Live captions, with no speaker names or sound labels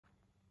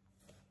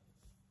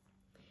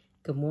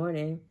Good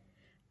morning.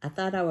 I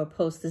thought I would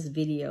post this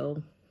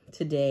video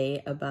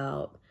today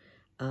about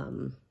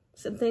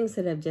some things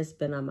that have just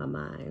been on my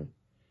mind.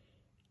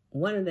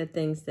 One of the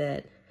things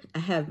that I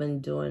have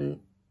been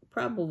doing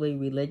probably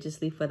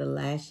religiously for the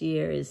last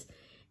year is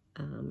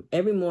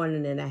every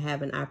morning that I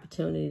have an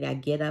opportunity, I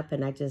get up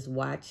and I just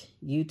watch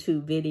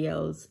YouTube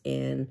videos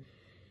and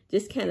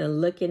just kind of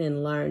looking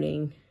and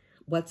learning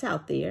what's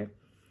out there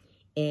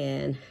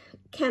and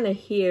kind of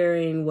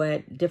hearing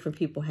what different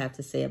people have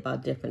to say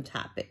about different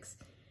topics.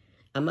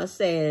 I must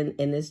say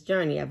in this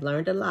journey, I've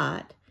learned a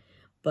lot,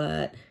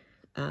 but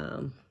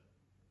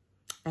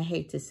I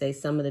hate to say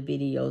some of the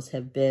videos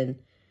have been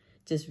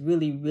just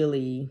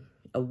really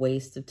a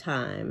waste of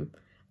time.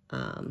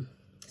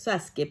 So I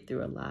skipped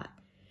through a lot.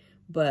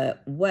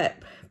 But what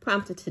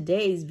prompted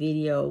today's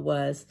video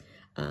was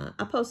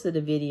I posted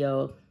a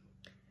video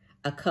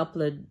a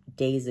couple of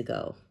days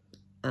ago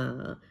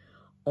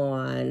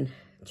on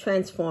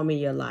transforming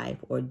your life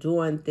or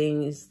doing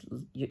things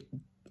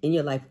in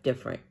your life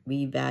different,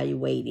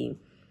 reevaluating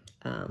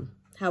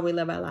how we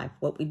live our life,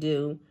 what we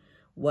do,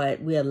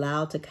 what we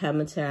allow to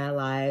come into our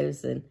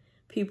lives, and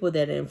people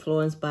that are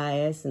influenced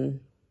by us, and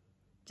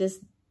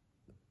just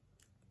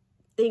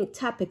think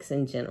topics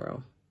in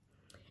general.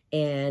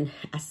 And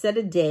I set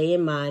a day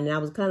in mind, and I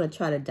was going to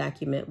try to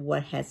document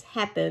what has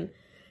happened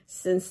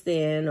since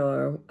then,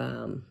 or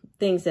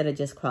things that are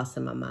just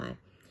crossing my mind.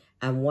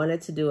 I wanted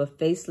to do a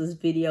faceless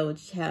video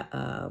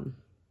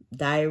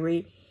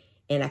diary,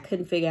 and I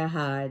couldn't figure out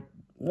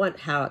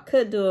how I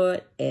could do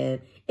it,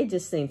 and it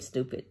just seemed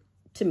stupid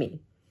to me.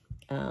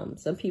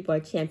 Some people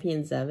are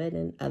champions of it,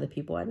 and other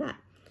people are not.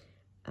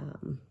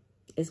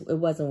 It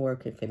wasn't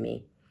working for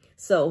me.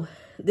 So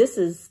this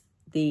is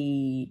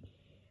the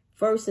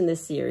first in the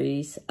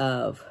series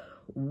of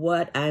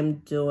what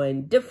I'm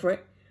doing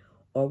different,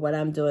 or what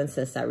I'm doing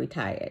since I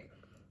retired.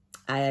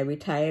 I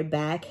retired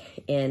back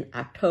in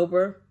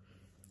October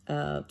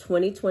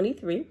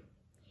 2023,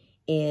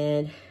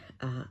 and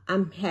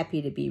I'm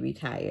happy to be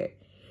retired.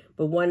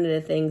 But one of the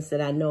things that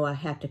I know I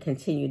have to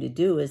continue to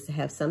do is to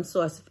have some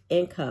source of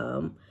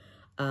income.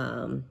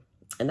 And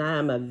I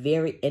am a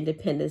very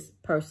independent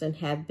person,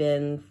 have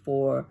been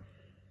for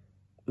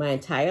my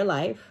entire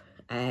life.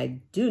 I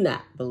do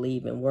not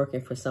believe in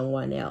working for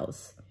someone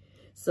else.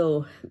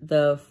 So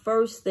the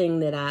first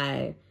thing that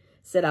I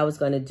said I was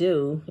going to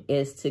do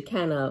is to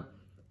kind of,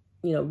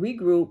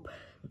 regroup,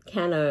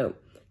 kind of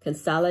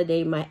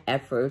consolidate my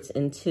efforts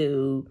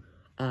into,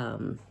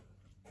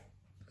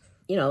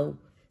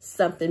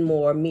 something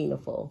more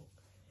meaningful.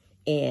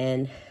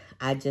 And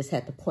I just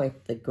had to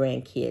point the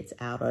grandkids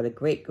out, or the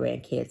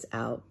great-grandkids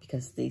out,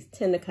 because these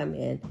tend to come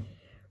in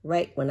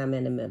right when I'm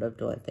in the middle of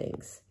doing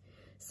things.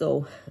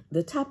 So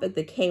the topic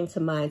that came to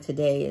mind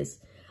today is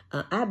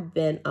I've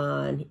been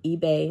on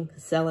eBay,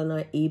 selling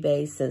on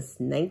eBay since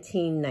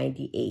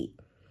 1998.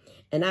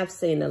 And I've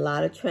seen a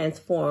lot of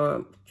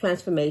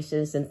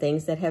transformations and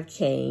things that have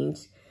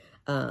changed.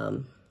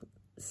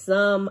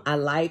 Some I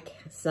like,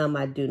 some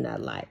I do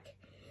not like.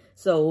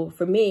 So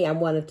for me, I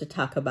wanted to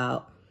talk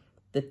about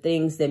the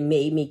things that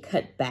made me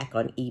cut back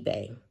on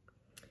eBay.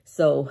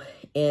 So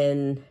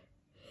in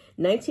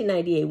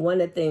 1998,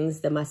 one of the things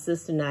that my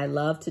sister and I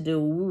loved to do,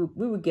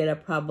 we would get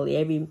up probably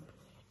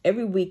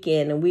every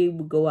weekend, and we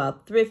would go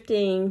out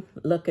thrifting,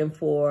 looking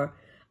for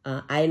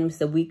items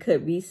that we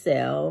could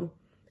resell.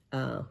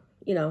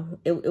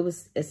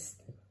 It's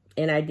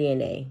in our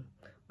DNA.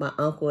 My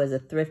uncle is a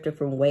thrifter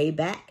from way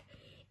back,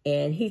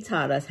 and he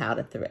taught us how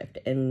to thrift,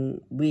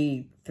 and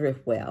we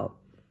thrift well.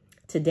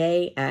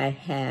 Today, I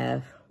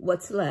have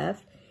what's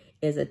left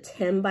is a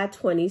 10 by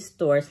 20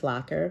 storage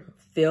locker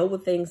filled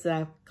with things that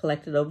I've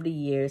collected over the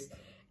years,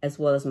 as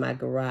well as my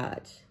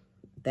garage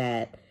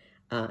that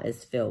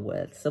is filled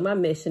with. So my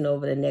mission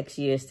over the next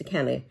year is to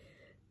kind of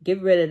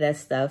get rid of that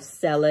stuff,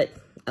 sell it.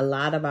 A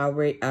lot of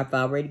I've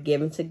already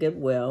given to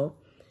Goodwill,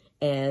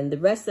 and the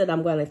rest of it,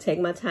 I'm going to take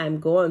my time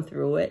going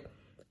through it.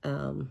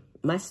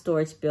 My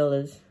storage bill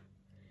is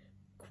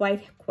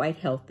quite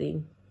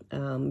healthy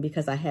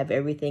because I have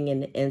everything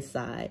in the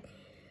inside.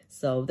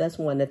 So that's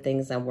one of the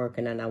things I'm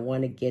working on. I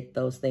want to get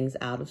those things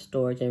out of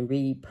storage and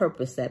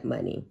repurpose that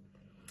money.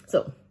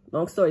 So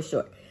long story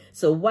short,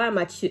 so why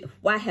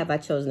have I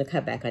chosen to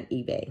cut back on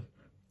eBay?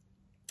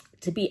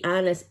 To be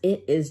honest,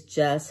 it is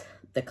just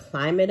the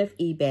climate of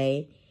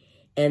eBay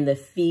and the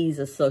fees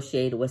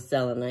associated with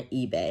selling on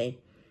eBay.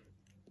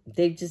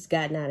 They've just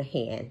gotten out of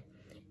hand.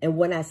 And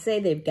when I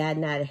say they've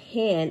gotten out of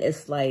hand,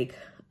 it's like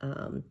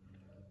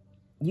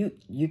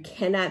you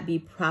cannot be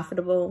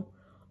profitable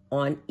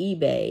on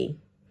eBay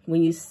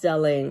when you're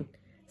selling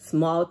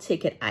small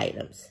ticket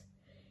items.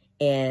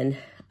 And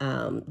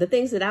the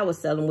things that I was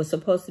selling was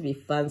supposed to be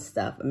fun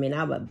stuff. I mean,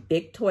 I'm a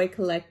big toy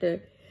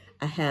collector.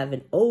 I have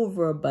an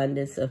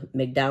overabundance of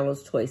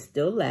McDonald's toys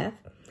still left.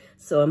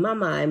 So in my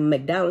mind,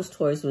 McDonald's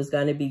toys was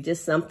going to be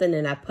just something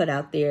that I put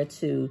out there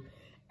to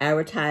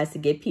advertise to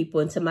get people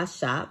into my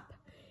shop.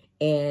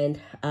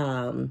 And,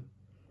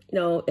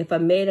 if I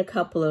made a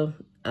couple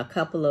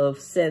of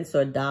cents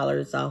or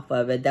dollars off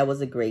of it, that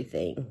was a great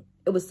thing.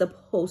 It was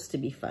supposed to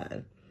be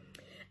fun.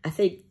 I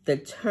think the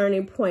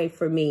turning point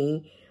for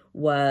me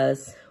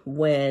was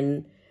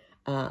when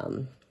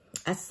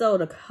I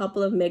sold a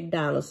couple of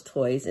McDonald's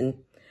toys, and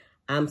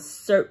I'm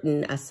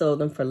certain I sold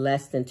them for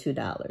less than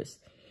 $2.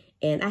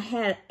 And I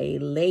had a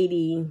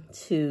lady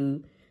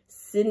to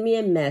send me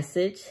a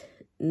message,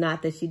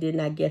 not that she did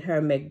not get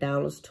her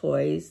McDonald's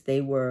toys.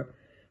 They were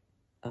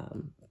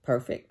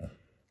perfect.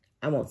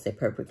 I won't say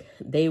perfect.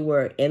 They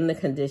were in the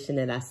condition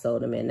that I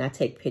sold them in. I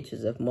take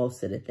pictures of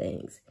most of the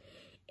things.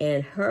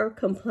 And her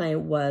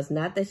complaint was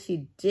not that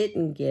she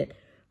didn't get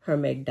her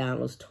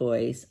McDonald's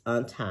toys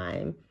on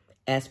time,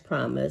 as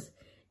promised.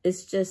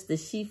 It's just that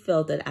she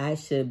felt that I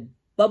should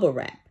bubble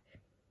wrap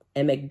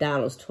a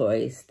McDonald's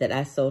toys that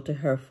I sold to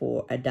her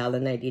for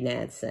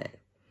 $1.99.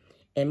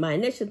 And my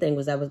initial thing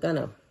was I was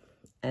gonna,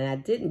 and I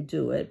didn't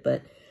do it,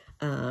 but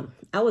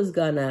I was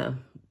gonna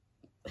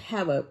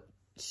have a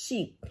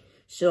sheet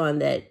showing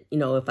that, you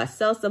know, if I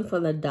sell something for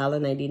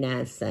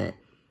 $1.99,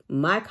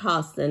 my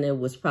cost in it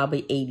was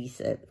probably 80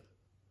 cents,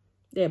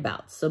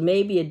 thereabouts. So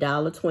maybe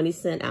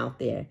 $1.20 out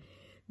there.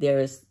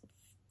 There's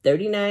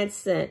 39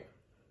 cents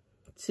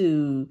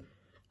to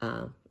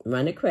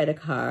run a credit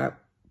card,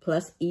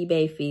 plus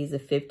eBay fees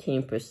of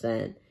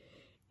 15%.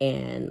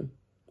 And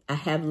I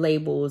have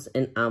labels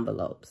and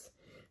envelopes.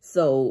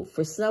 So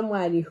for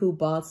somebody who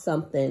bought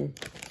something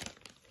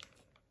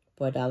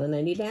for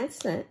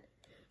 $1.99,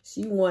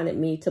 she wanted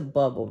me to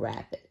bubble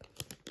wrap it.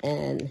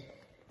 And,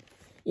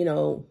 you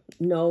know,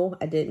 no,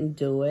 I didn't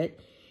do it.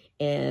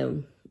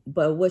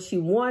 But what she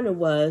wanted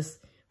was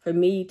for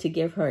me to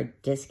give her a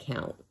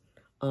discount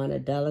on a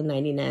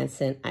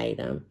 $1.99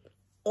 item,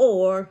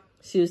 or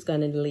she was going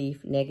to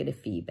leave negative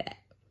feedback.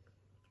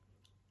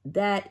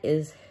 That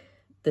is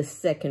the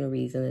second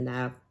reason that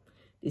I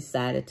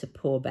decided to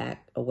pull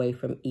back away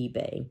from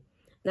eBay.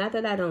 Not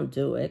that I don't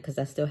do it, because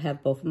I still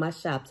have both of my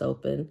shops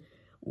open.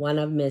 One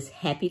of them is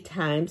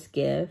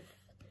Happytimesgifts,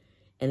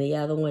 and the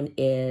other one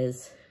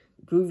is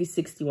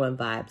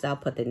Groovy61vibes. I'll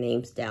put the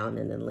names down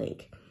in the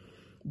link.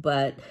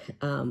 But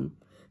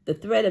the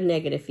threat of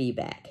negative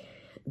feedback,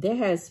 there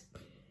has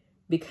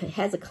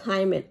a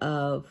climate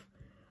of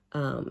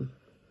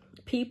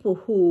people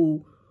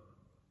who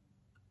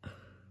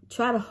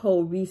try to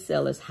hold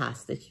resellers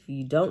hostage. If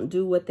you don't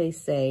do what they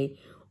say,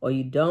 or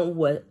you don't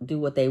do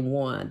what they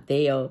want,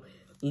 they'll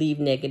leave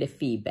negative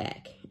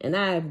feedback. And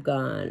I've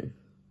gone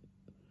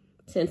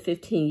 10,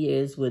 15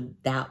 years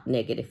without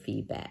negative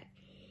feedback.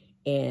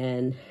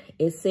 And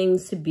it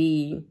seems to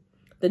be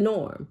the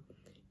norm.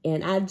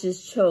 And I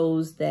just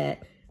chose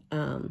that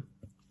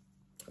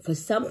for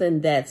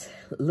something that's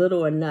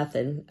little or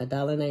nothing,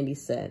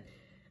 $1.90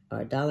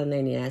 or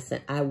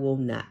 $1.99, I will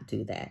not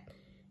do that.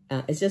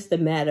 It's just a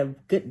matter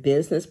of good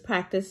business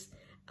practice.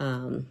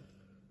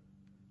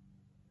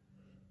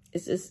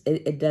 It's just,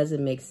 it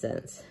doesn't make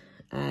sense.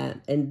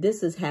 And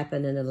this has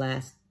happened in the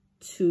last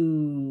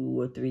 2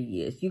 or 3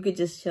 years. You could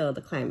just tell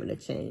the climate of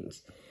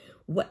change.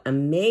 What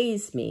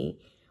amazed me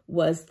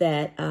was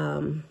that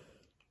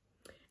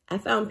I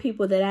found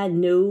people that I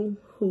knew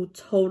who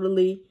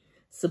totally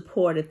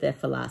supported that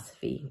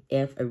philosophy.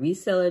 If a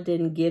reseller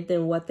didn't give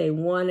them what they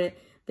wanted,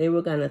 they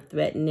were going to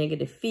threaten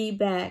negative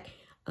feedback.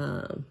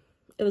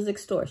 It was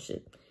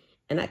extortion.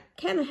 And I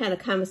kind of had a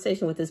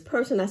conversation with this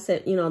person. I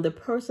said, you know, the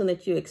person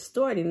that you're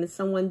extorting is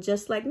someone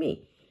just like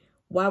me.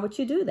 Why would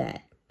you do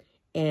that?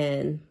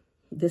 And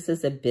this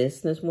is a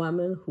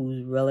businesswoman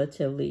who's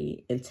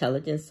relatively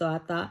intelligent, so I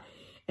thought.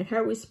 And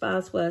her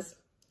response was,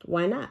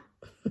 why not?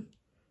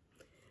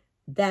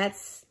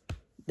 That's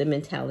the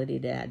mentality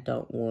that I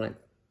don't want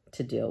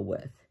to deal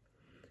with.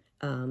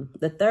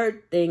 The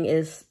third thing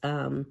is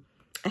I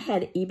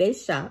had an eBay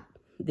shop.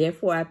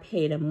 Therefore, I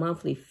paid a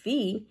monthly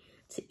fee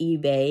to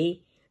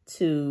eBay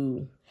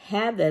to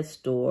have that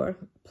store.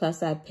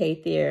 Plus, I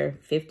paid their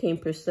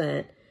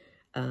 15%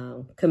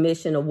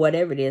 commission or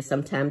whatever it is.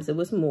 Sometimes it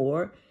was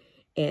more.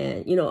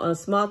 And, you know, on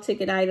small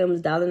ticket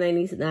items,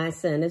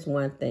 $1.99 is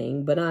one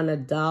thing. But on a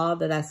doll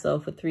that I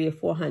sold for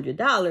 $300 or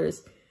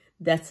 $400,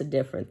 that's a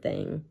different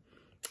thing.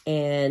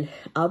 And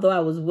although I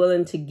was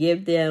willing to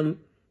give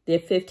them their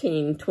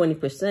 15,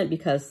 20%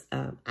 because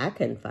I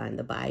couldn't find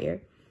the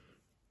buyer,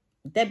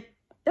 that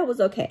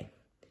was okay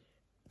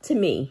to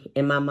me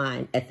in my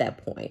mind at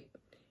that point.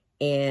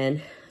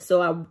 And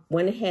so I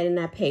went ahead and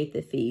I paid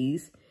the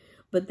fees.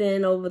 But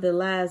then over the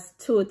last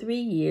 2 or 3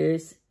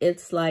 years,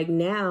 it's like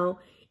now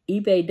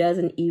eBay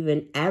doesn't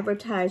even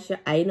advertise your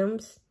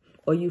items,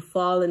 or you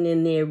falling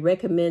in there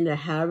recommended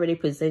however they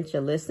present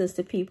your listings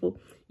to people.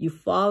 You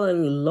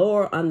falling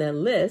lower on their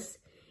list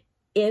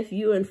if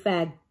you in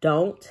fact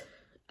don't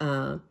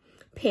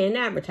pay an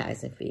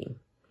advertising fee.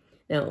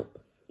 Now,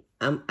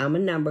 I'm a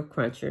number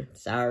cruncher.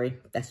 Sorry,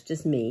 that's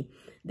just me.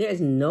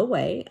 There's no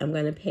way I'm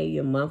going to pay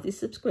your monthly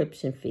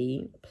subscription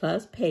fee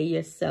plus pay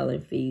your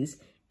selling fees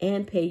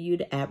and pay you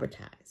to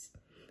advertise.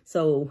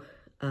 So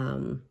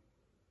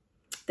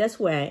that's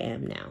where I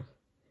am now.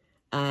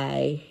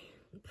 I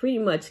pretty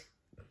much,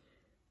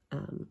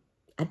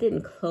 I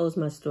didn't close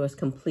my stores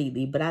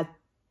completely, but I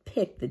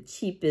picked the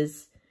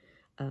cheapest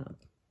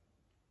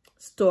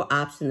store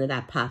option that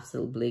I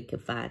possibly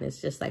could find. It's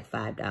just like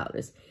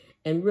 $5.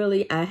 And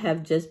really, I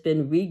have just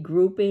been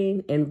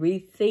regrouping and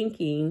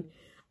rethinking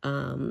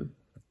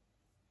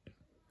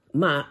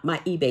my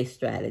eBay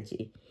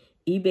strategy.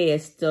 eBay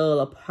is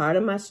still a part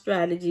of my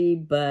strategy,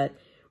 but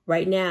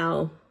right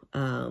now,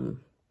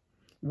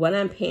 what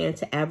I'm paying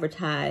to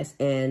advertise,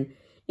 and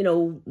you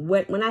know,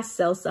 when I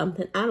sell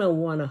something, I don't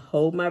want to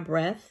hold my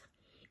breath,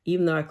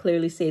 even though I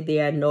clearly say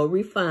there are no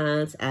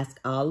refunds.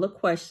 Ask all the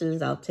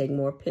questions. I'll take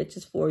more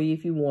pictures for you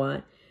if you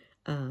want.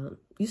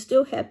 You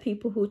still have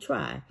people who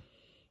try,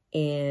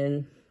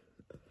 and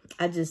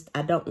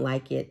I don't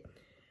like it.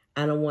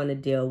 I don't want to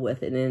deal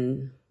with it,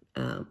 and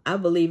I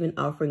believe in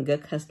offering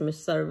good customer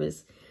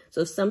service.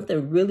 So if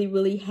something really,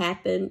 really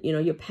happened, you know,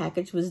 your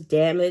package was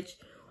damaged,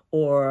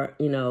 or,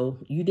 you know,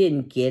 you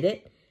didn't get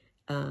it,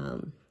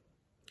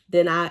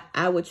 then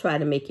I would try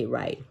to make it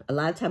right. A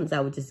lot of times I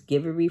would just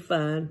give a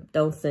refund,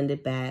 don't send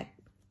it back,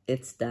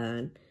 it's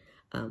done.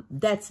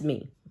 That's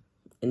me.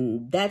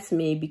 And that's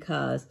me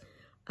because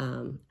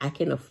I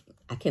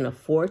can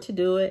afford to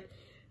do it.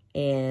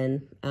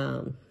 And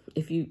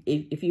if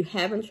you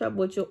having trouble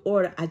with your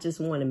order, I just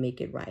want to make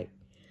it right.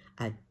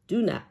 I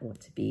do not want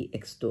to be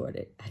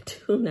extorted. I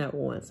do not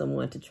want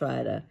someone to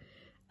try to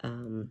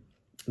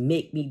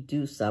make me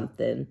do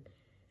something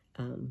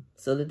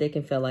so that they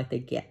can feel like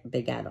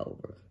they got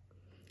over.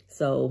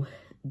 So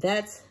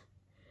that's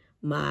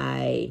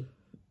my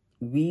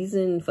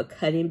reason for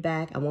cutting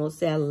back. I won't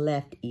say I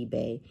left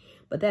eBay,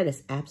 but that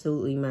is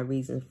absolutely my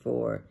reason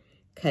for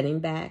cutting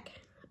back.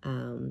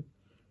 I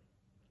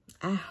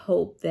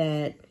hope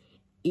that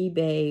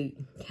eBay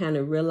kind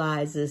of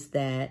realizes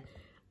that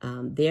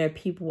there are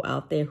people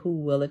out there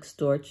who will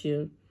extort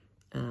you.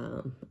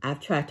 I've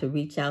tried to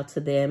reach out to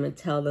them and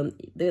tell them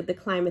the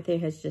climate there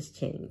has just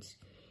changed.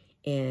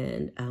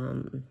 And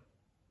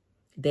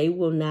they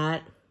will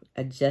not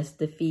adjust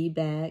the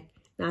feedback.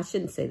 Now, I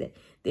shouldn't say that.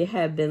 There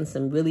have been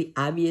some really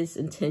obvious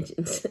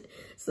intentions,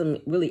 some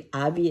really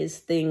obvious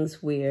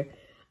things where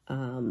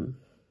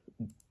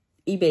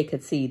eBay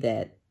could see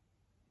that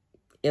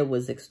it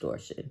was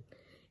extortion.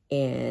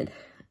 And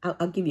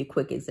I'll give you a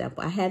quick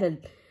example.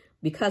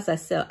 Because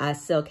I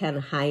sell kind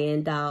of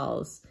high-end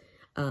dolls,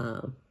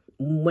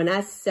 when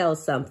I sell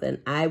something,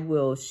 I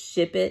will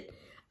ship it.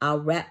 I'll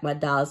wrap my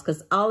dolls,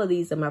 because all of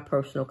these are my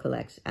personal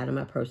collection, out of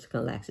my personal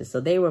collection. So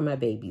they were my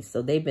babies.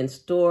 So they've been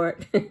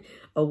stored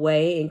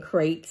away in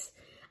crates.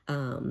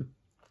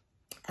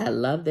 I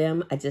love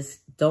them. I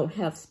just don't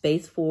have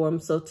space for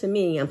them. So to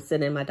me, I'm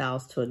sending my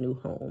dolls to a new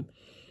home.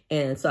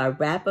 And so I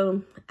wrap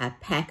them, I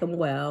pack them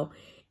well.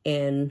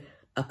 And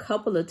a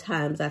couple of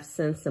times I've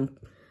sent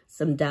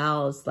some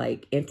dolls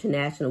like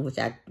international, which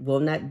I will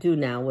not do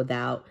now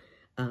without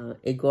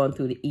it going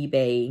through the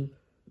eBay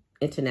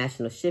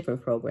international shipping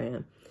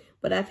program.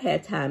 But I've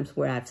had times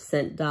where I've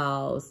sent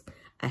dolls.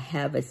 I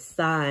have a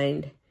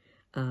signed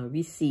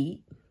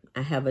receipt.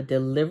 I have a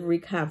delivery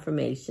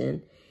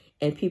confirmation,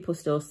 and people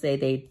still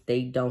say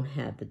they don't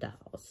have the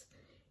dolls.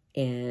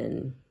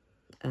 And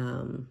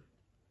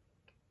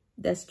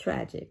that's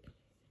tragic.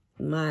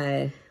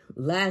 My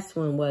last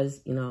one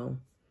was, you know,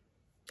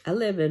 I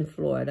live in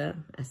Florida.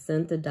 I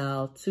sent the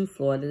doll to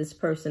Florida. This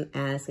person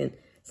asked, and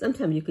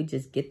sometimes you could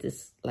just get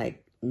this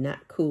like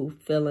not cool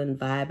feeling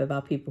vibe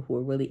about people who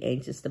are really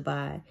anxious to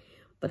buy.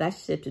 But I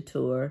shipped it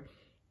to her,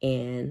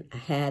 and I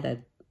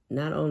had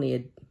not only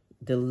a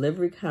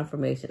delivery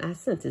confirmation, I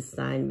sent a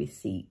signed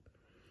receipt.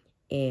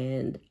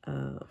 And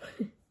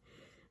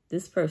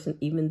this person,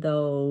 even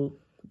though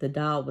the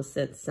doll was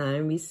sent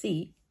signed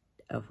receipt,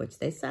 of which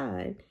they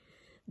signed,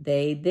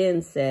 they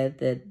then said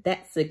that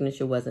that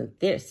signature wasn't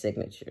their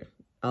signature,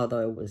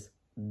 although it was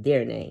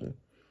their name.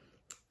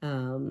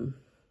 And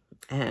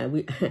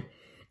we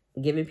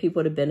giving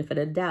people the benefit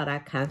of the doubt, I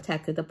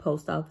contacted the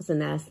post office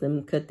and asked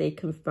them, could they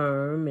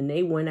confirm? And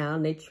they went out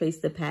and they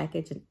traced the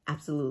package, and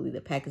absolutely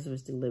the package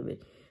was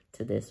delivered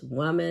to this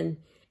woman.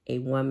 A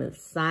woman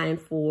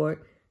signed for it.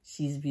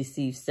 She's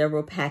received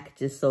several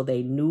packages, so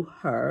they knew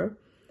her.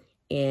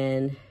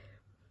 And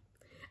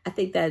I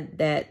think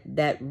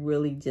that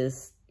really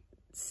just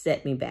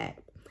set me back.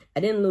 I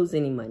didn't lose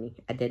any money.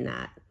 I did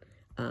not,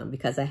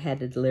 because I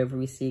had the delivery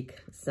receipt,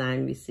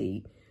 signed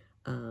receipt,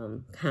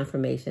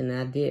 confirmation.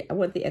 And I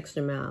went the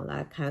extra mile.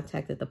 I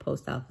contacted the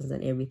post office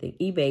and everything.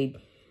 eBay,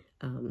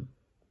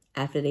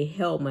 after they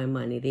held my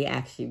money, they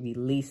actually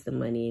released the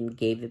money and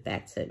gave it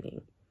back to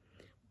me.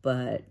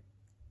 But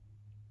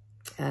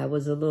I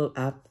was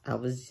I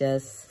was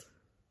just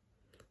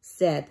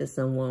sad that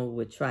someone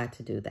would try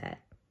to do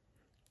that.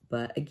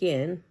 But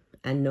again,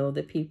 I know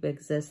that people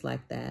exist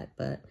like that.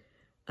 But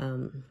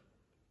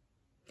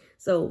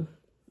so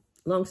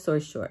long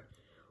story short,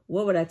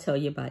 what would I tell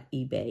you about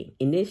eBay?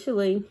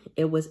 Initially,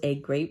 it was a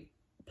great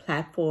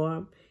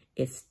platform.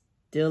 It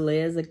still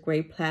is a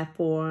great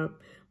platform,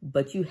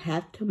 but you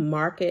have to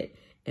market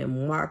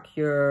and mark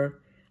your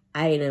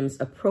items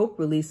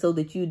appropriately so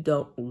that you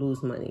don't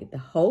lose money. The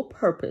whole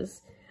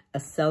purpose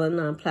of selling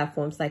on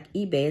platforms like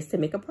eBay is to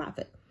make a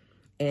profit.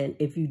 And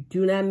if you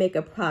do not make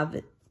a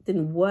profit,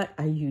 then what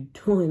are you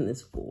doing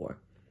this for?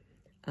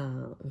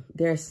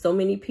 There are so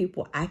many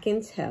people I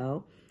can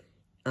tell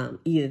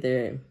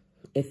either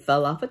it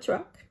fell off a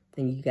truck,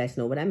 and you guys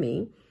know what I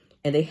mean,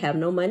 and they have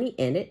no money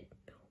in it,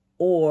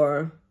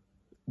 or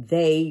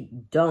they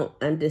don't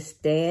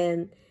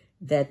understand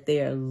that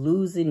they're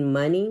losing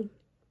money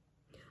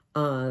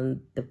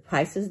on the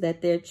prices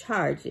that they're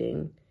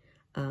charging,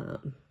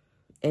 and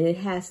it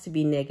has to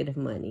be negative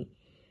money.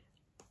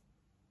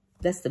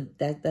 That's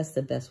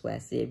the best way I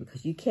see it,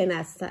 because you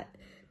cannot start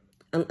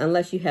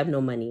unless you have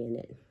no money in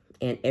it.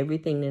 And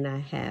everything that I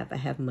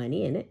have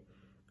money in it.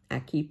 I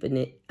keep a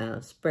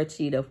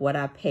spreadsheet of what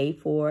I pay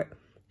for it,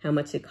 how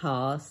much it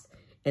costs.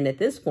 And at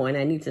this point,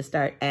 I need to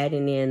start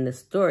adding in the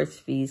storage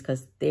fees,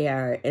 because they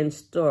are in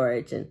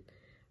storage, and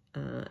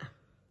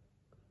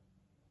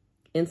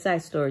inside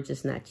storage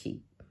is not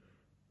cheap.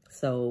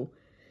 So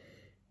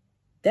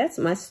that's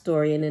my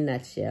story in a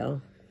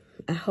nutshell.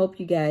 I hope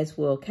you guys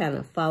will kind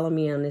of follow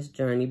me on this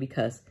journey,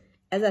 because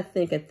as I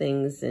think of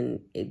things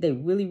and they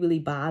really, really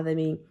bother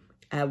me,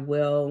 I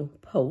will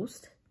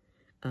post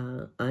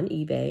on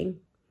eBay,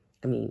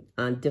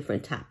 on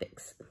different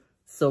topics.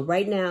 So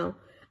right now,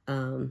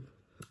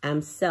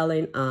 I'm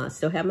selling,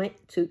 still have my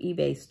 2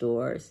 eBay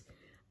stores.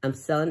 I'm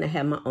selling, I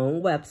have my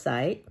own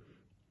website.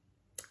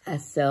 I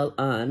sell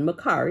on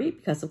Mercari,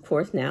 because of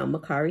course now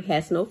Mercari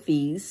has no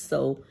fees.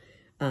 So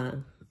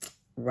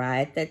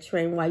ride that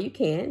train while you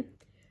can.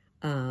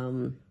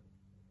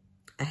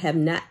 I have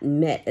not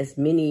met as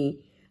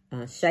many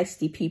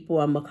shiesty people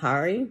on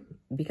Mercari,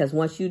 because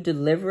once you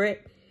deliver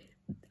it,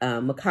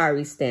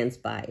 Mercari stands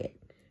by it.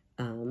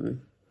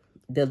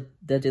 The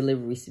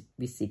delivery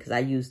receipt, because I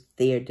use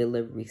their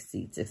delivery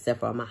receipts,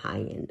 except for my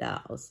high-end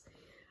dolls.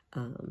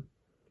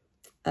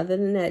 Other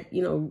than that,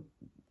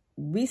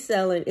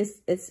 reselling,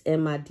 it's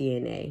in my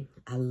DNA.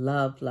 I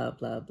love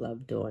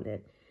doing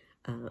it.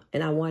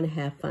 And I want to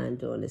have fun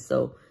doing it.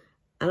 So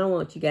I don't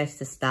want you guys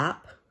to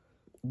stop,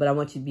 but I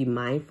want you to be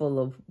mindful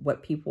of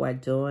what people are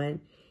doing.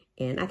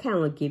 And I kind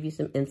of want to give you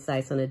some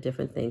insights on the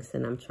different things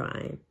that I'm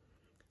trying.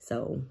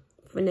 So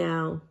for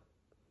now,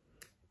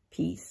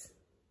 peace.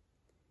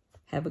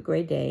 Have a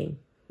great day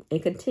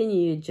and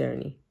continue your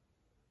journey.